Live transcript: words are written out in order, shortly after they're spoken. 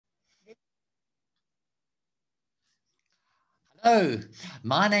Hello,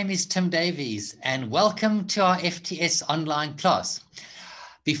 my name is Tim Davies and welcome to our FTS online class.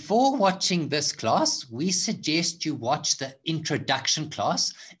 Before watching this class, we suggest you watch the introduction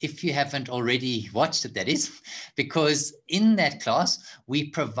class if you haven't already watched it, that is, because in that class,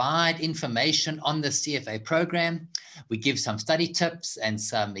 we provide information on the CFA program. We give some study tips and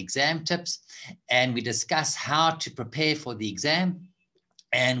some exam tips, and we discuss how to prepare for the exam.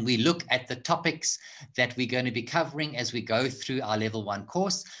 And we look at the topics that we're going to be covering as we go through our level 1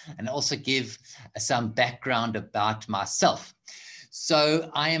 course, and also give some background about myself.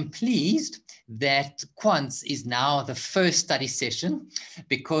 So I am pleased that Quants is now the first study session,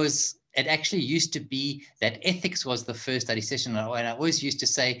 because it actually used to be that ethics was the first study session. And I always used to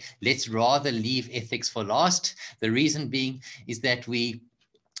say, let's rather leave ethics for last. The reason being is that we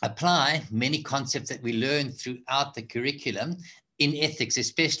apply many concepts that we learn throughout the curriculum in ethics,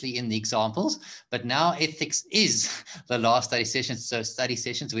 especially in the examples, but now ethics is the last study session. So study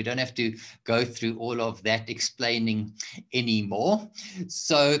sessions, we don't have to go through all of that explaining anymore.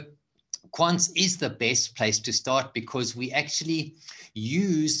 So Quants is the best place to start, because we actually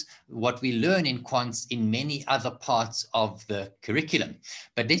use what we learn in Quants in many other parts of the curriculum.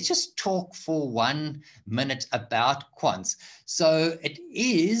 But let's just talk for 1 minute about Quants. So it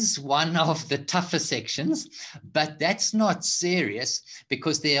is one of the tougher sections, but that's not serious,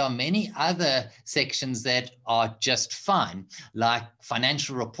 because there are many other sections that are just fine, like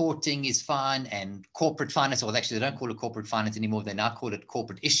financial reporting is fine, and corporate finance, or actually they don't call it corporate finance anymore, they now call it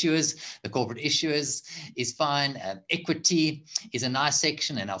corporate issuers. The corporate issuers is fine. Equity is a nice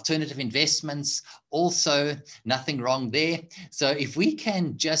section, and alternative investments also, nothing wrong there. So if we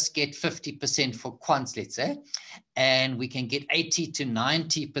can just get 50% for quants, let's say, and we can get 80 to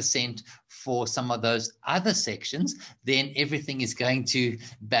 90% for some of those other sections, then everything is going to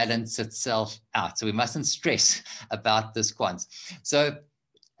balance itself out. So we mustn't stress about this quants. So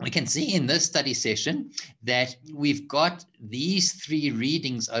we can see in this study session that we've got these 3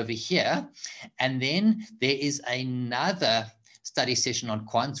 readings over here, and then there is another study session on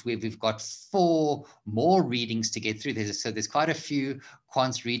quants where we've got 4 more readings to get through. So there's quite a few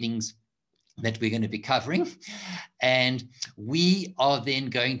quants readings that we're going to be covering, and we are then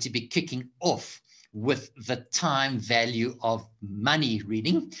going to be kicking off with the time value of money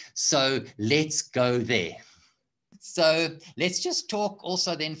reading. So let's go there. So let's just talk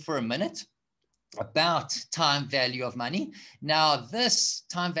also then for a minute about time value of money. Now, this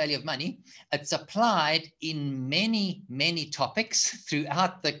time value of money, it's applied in many, many topics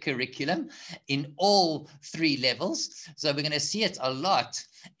throughout the curriculum in all 3 levels. So we're going to see it a lot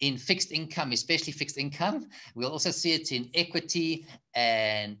in fixed income, especially fixed income. We'll also see it in equity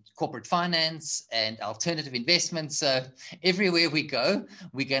and corporate finance and alternative investments. So everywhere we go,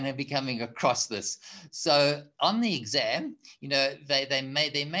 we're going to be coming across this. So on the exam, you know, there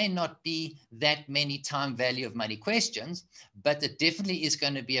may not be that many time value of money questions, but it definitely is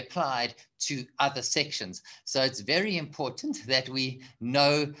going to be applied to other sections. So it's very important that we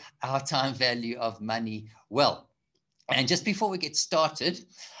know our time value of money well. And just before we get started,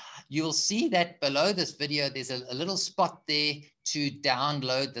 you'll see that below this video, there's a little spot there to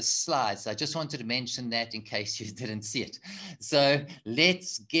download the slides. I just wanted to mention that in case you didn't see it. So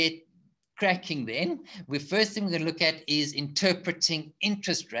let's get cracking then. The first thing we're going to look at is interpreting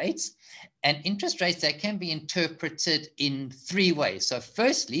interest rates. And interest rates, that can be interpreted in 3 ways. So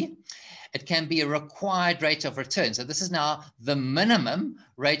firstly, it can be a required rate of return. So this is now the minimum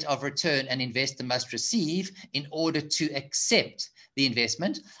rate of return an investor must receive in order to accept the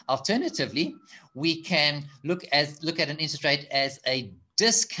investment. Alternatively, we can look at an interest rate as a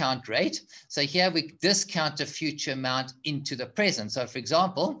discount rate. So here we discount a future amount into the present. So for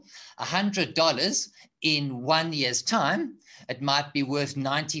example, $100 in 1 year's time, it might be worth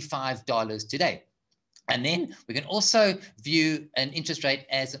 $95 today. And then we can also view an interest rate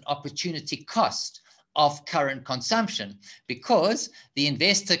as an opportunity cost of current consumption, because the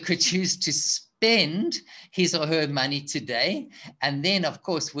investor could choose to spend his or her money today, and then of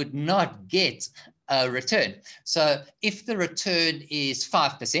course would not get a return. So if the return is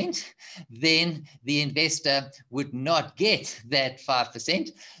 5%, then the investor would not get that 5%.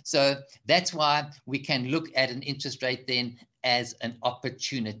 So that's why we can look at an interest rate then as an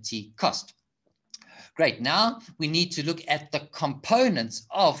opportunity cost. Great. Now we need to look at the components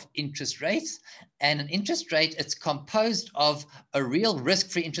of interest rates. And an interest rate, it's composed of a real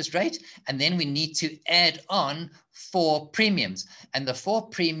risk-free interest rate, and then we need to add on 4 premiums. And the 4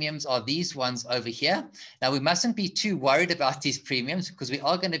 premiums are these ones over here. Now we mustn't be too worried about these premiums, because we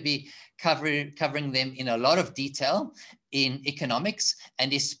are going to be covering them in a lot of detail. in economics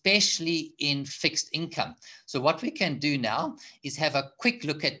and especially in fixed income. So what we can do now is have a quick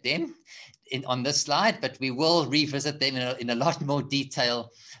look at them on this slide, but we will revisit them in a lot more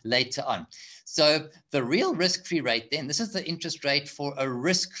detail later on. So the real risk-free rate then, this is the interest rate for a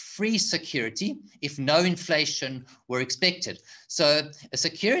risk-free security if no inflation were expected. So a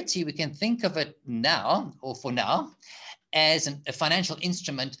security, we can think of it now, or for now, as a financial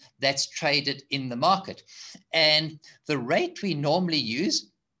instrument that's traded in the market. And the rate we normally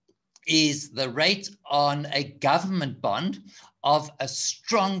use is the rate on a government bond of a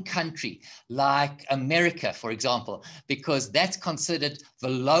strong country like America, for example, because that's considered the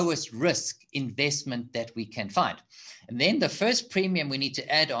lowest risk investment that we can find. And then the first premium we need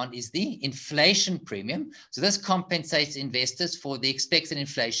to add on is the inflation premium. So this compensates investors for the expected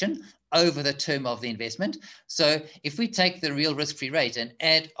inflation over the term of the investment. So if we take the real risk-free rate and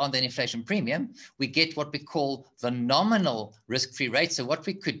add on the inflation premium, we get what we call the nominal risk-free rate. So what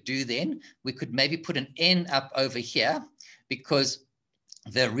we could do then, we could maybe put an N up over here, because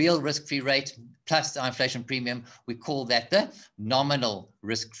the real risk-free rate plus the inflation premium, we call that the nominal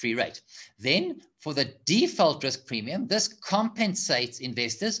risk-free rate. Then for the default risk premium, this compensates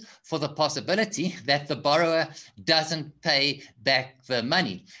investors for the possibility that the borrower doesn't pay back the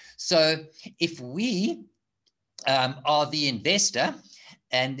money. So if we are the investor,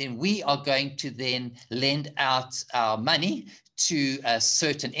 and then we are going to then lend out our money to a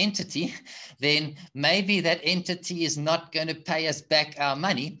certain entity, then maybe that entity is not going to pay us back our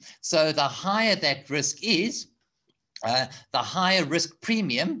money. So the higher that risk is, the higher risk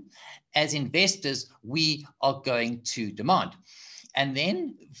premium as investors we are going to demand. And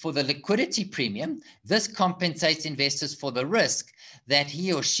then for the liquidity premium, this compensates investors for the risk that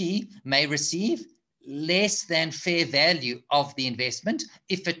he or she may receive less than fair value of the investment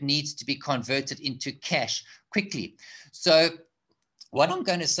if it needs to be converted into cash quickly. So what I'm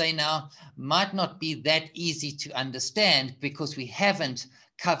going to say now might not be that easy to understand because we haven't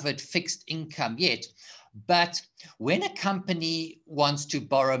covered fixed income yet. But when a company wants to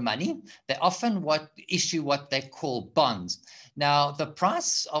borrow money, they often issue what they call bonds. Now, the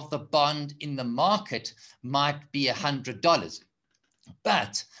price of the bond in the market might be $100.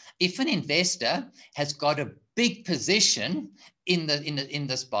 But if an investor has got a big position in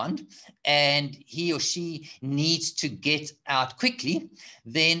this bond and he or she needs to get out quickly,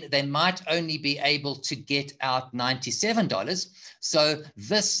 then they might only be able to get out $97. So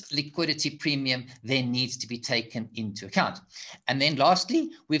this liquidity premium then needs to be taken into account. And then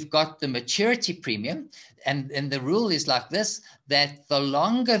lastly, we've got the maturity premium. And the rule is like this, that the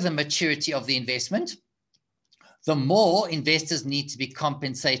longer the maturity of the investment, the more investors need to be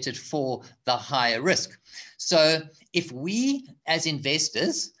compensated for the higher risk. So if we as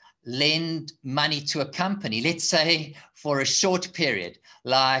investors lend money to a company, let's say for a short period,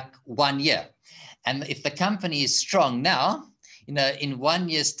 like 1 year, and if the company is strong now, in 1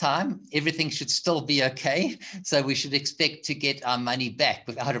 year's time, everything should still be okay. So we should expect to get our money back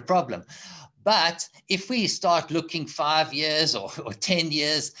without a problem. But if we start looking 5 years or 10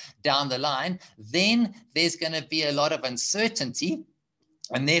 years down the line, then there's going to be a lot of uncertainty.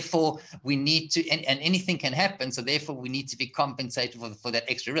 And therefore, we need to, and anything can happen. So therefore, we need to be compensated for that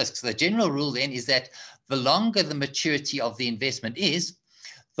extra risk. So the general rule then is that the longer the maturity of the investment is,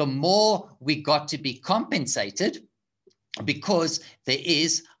 the more we got to be compensated because there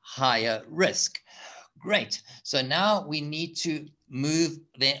is higher risk. Great. So now we need to move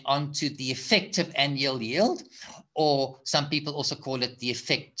then on to the effective annual yield, or some people also call it the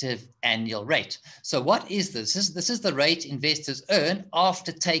effective annual rate. So what is this? This is the rate investors earn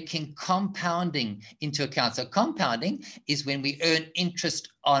after taking compounding into account. So compounding is when we earn interest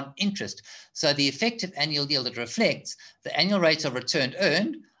on interest. So the effective annual yield, it reflects the annual rate of return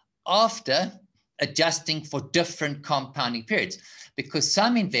earned after adjusting for different compounding periods, because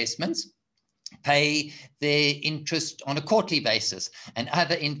some investments pay their interest on a quarterly basis and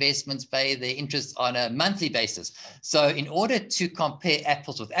other investments pay their interest on a monthly basis. So in order to compare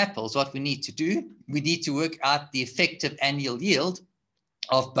apples with apples, what we need to do, we need to work out the effective annual yield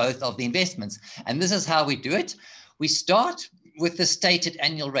of both of the investments. And this is how we do it. We start with the stated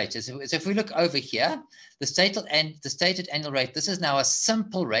annual rate. So if we look over here, the stated annual rate, this is now a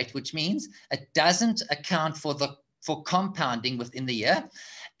simple rate, which means it doesn't account for compounding within the year.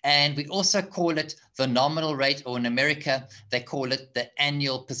 And we also call it the nominal rate, or in America, they call it the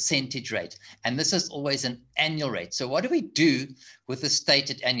annual percentage rate. And this is always an annual rate. So what do we do with the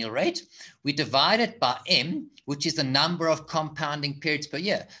stated annual rate? We divide it by M, which is the number of compounding periods per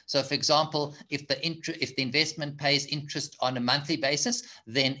year. So for example, if the investment pays interest on a monthly basis,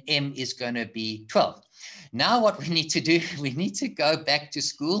 then M is going to be 12. Now what we need to do, we need to go back to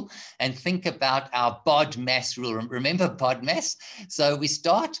school and think about our BODMAS rule. Remember BODMAS? So we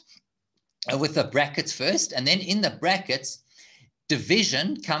start with the brackets first, and then in the brackets,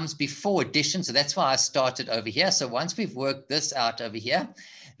 division comes before addition. So that's why I started over here. So once we've worked this out over here,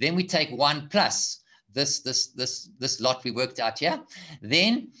 then we take 1 plus this lot we worked out here.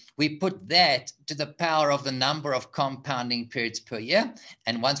 Then we put that to the power of the number of compounding periods per year.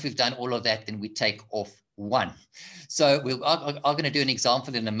 And once we've done all of that, then we take off 1. So we're going to do an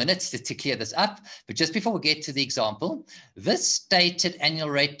example in a minute to clear this up. But just before we get to the example, this stated annual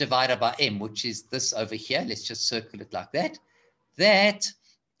rate divided by M, which is this over here, let's just circle it like that. That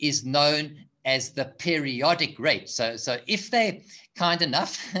is known as the periodic rate. So if they're kind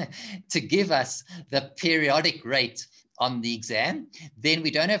enough to give us the periodic rate on the exam, then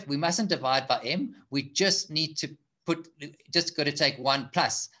we mustn't divide by M. We just need to got to take 1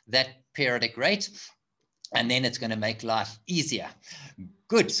 plus that periodic rate, and then it's going to make life easier.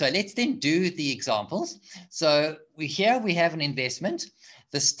 Good. So let's then do the examples. So here we have an investment.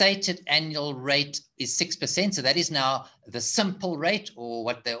 The stated annual rate is 6%. So that is now the simple rate, or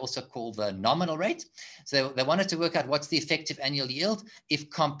what they also call the nominal rate. So they wanted to work out what's the effective annual yield if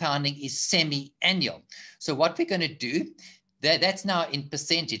compounding is semi-annual. So what we're going to do, that's now in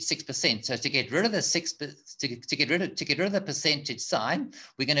percentage, 6%. So to get rid of the to get rid of the percentage sign,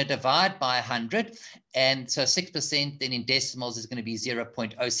 we're going to divide by 100, and so 6% then in decimals is going to be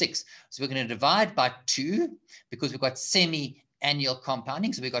 0.06. So we're going to divide by 2 because we've got semi-annual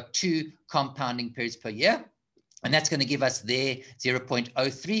compounding. So we've got 2 compounding periods per year, and that's going to give us their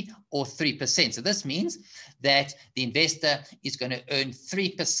 0.03 or 3%. So this means that the investor is going to earn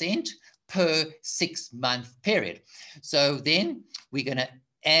 3% per 6-month period. So then we're going to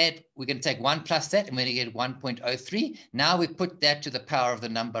take 1 plus that, and we're going to get 1.03. Now we put that to the power of the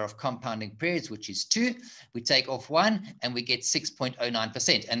number of compounding periods, which is 2. We take off 1, and we get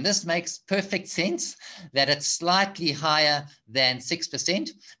 6.09%. And this makes perfect sense that it's slightly higher than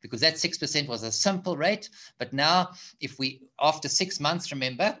 6%, because that 6% was a simple rate. But now after 6 months,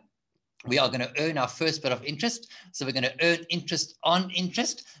 remember, we are going to earn our first bit of interest. So we're going to earn interest on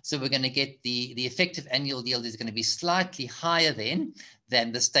interest. So we're going to get the effective annual yield is going to be slightly higher than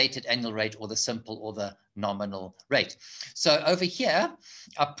the stated annual rate, or the simple or the nominal rate. So over here,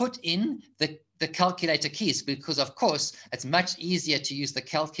 I put in the calculator keys because, of course, it's much easier to use the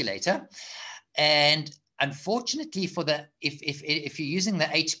calculator. And unfortunately, if you're using the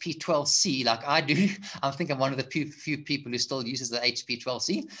HP12C like I do, I think I'm one of the few people who still uses the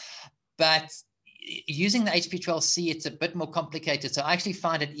HP12C. But using the HP12C, it's a bit more complicated. So I actually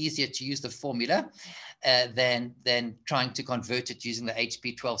find it easier to use the formula than trying to convert it using the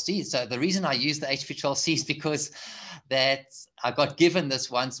HP12C. So the reason I use the HP12C is because I got given this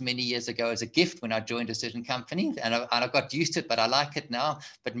once many years ago as a gift when I joined a certain company, and I got used to it, but I like it now.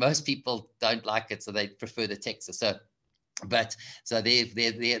 But most people don't like it, so they prefer the Texas. So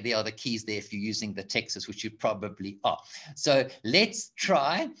there are the keys there if you're using the Texas, which you probably are. So let's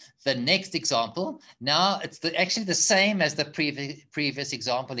try the next example. Now it's actually the same as the previous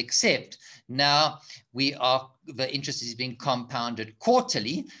example, except now the interest is being compounded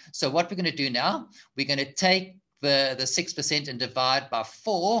quarterly. So what we're going to do now, we're going to take the 6% and divide by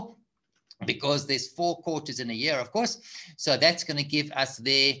 4, because there's 4 quarters in a year, of course. So that's going to give us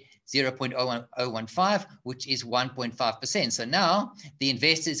their 0.0015, which is 1.5%. So now the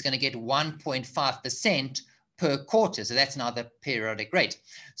investor is going to get 1.5% per quarter. So that's now the periodic rate.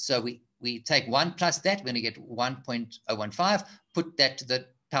 So we take 1 plus that, we're going to get 1.015, put that to the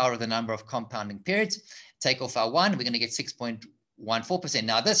power of the number of compounding periods, take off our 1, we're going to get 6.14%.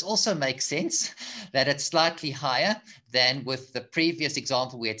 Now, this also makes sense that it's slightly higher than with the previous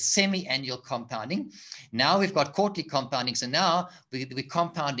example. We had semi-annual compounding. Now we've got quarterly compounding. So now we're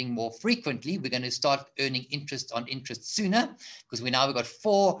compounding more frequently. We're going to start earning interest on interest sooner, because we've got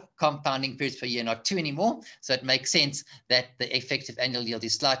 4 compounding periods per year, not 2 anymore. So it makes sense that the effective annual yield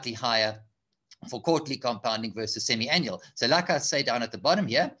is slightly higher for quarterly compounding versus semi-annual. So like I say down at the bottom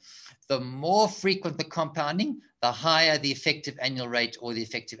here, the more frequent the compounding, the higher the effective annual rate or the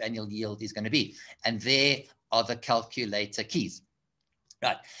effective annual yield is going to be. And there are the calculator keys.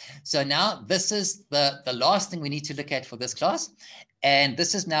 Right. So now this is the last thing we need to look at for this class. And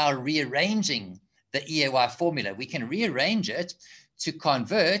this is now rearranging the EAY formula. We can rearrange it to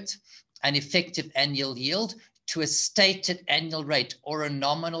convert an effective annual yield to a stated annual rate, or a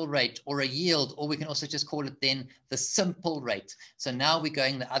nominal rate, or a yield, or we can also just call it then the simple rate. So now we're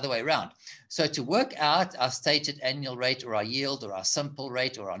going the other way around. So to work out our stated annual rate, or our yield, or our simple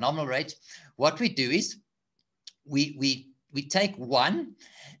rate, or our nominal rate, what we do is we take 1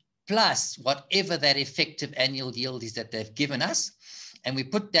 plus whatever that effective annual yield is that they've given us. And we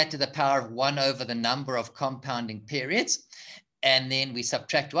put that to the power of 1 over the number of compounding periods. And then we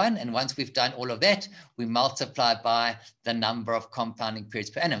subtract 1. And once we've done all of that, we multiply by the number of compounding periods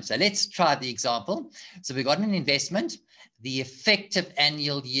per annum. So let's try the example. So we've got an investment, the effective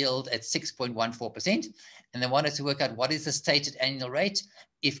annual yield at 6.14%. And they want us to work out what is the stated annual rate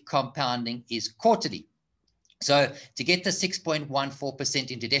if compounding is quarterly. So to get the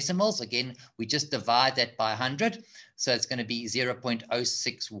 6.14% into decimals, again, we just divide that by 100. So it's going to be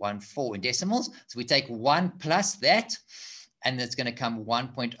 0.0614 in decimals. So we take 1 plus that, and it's going to come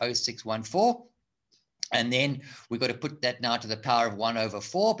 1.0614. And then we've got to put that now to the power of 1 over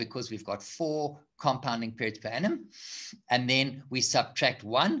 4 because we've got 4 compounding periods per annum. And then we subtract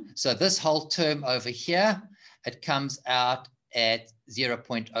 1. So this whole term over here, it comes out at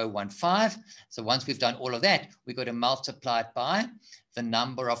 0.015. So once we've done all of that, we've got to multiply it by the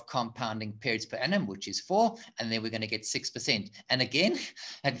number of compounding periods per annum, which is 4, and then we're going to get 6%. And again,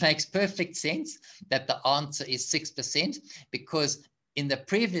 it makes perfect sense that the answer is 6% because in the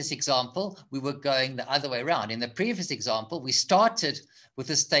previous example, we were going the other way around. In the previous example, we started with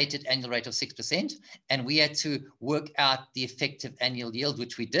a stated annual rate of 6%, and we had to work out the effective annual yield,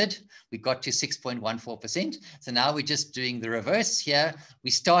 which we did. We got to 6.14%. So now we're just doing the reverse here.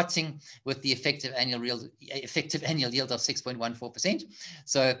 We're starting with the effective annual yield of 6.14%.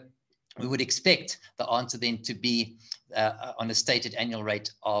 So we would expect the answer then to be on a stated annual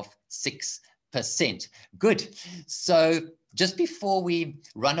rate of 6%. Good. So just before we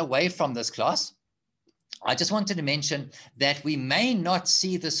run away from this class, I just wanted to mention that we may not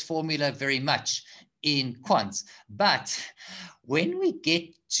see this formula very much in quants, but when we get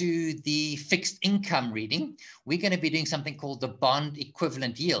to the fixed income reading, we're going to be doing something called the bond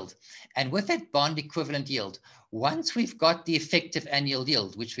equivalent yield. And with that bond equivalent yield, once we've got the effective annual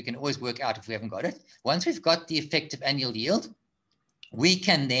yield, which we can always work out if we haven't got it, once we've got the effective annual yield, we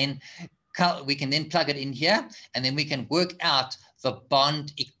can then plug it in here, and then we can work out the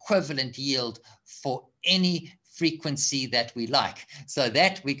bond equivalent yield for any frequency that we like. So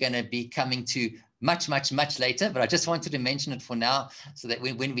that we're going to be coming to much later, but I just wanted to mention it for now so that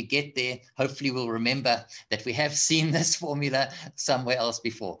when we get there, hopefully we'll remember that we have seen this formula somewhere else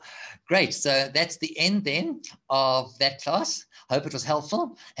before. Great, so that's the end then of that class. Hope it was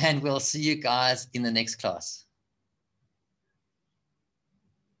helpful, and we'll see you guys in the next class.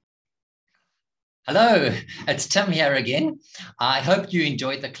 Hello, it's Tim here again. I hope you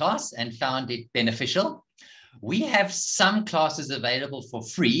enjoyed the class and found it beneficial. We have some classes available for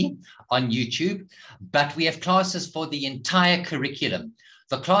free on YouTube, but we have classes for the entire curriculum.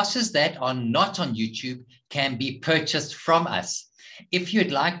 The classes that are not on YouTube can be purchased from us. If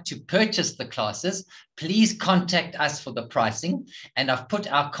you'd like to purchase the classes, please contact us for the pricing, and I've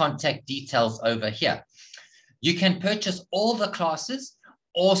put our contact details over here. You can purchase all the classes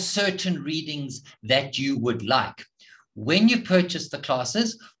or certain readings that you would like. When you purchase the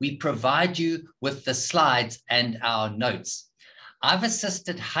classes, we provide you with the slides and our notes. I've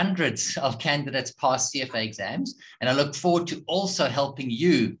assisted hundreds of candidates pass CFA exams, and I look forward to also helping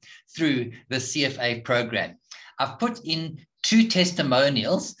you through the CFA program. I've put in 2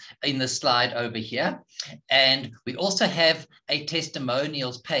 testimonials in the slide over here, and we also have a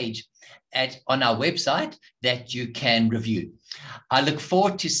testimonials page on our website that you can review. I look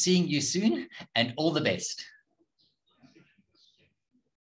forward to seeing you soon, and all the best.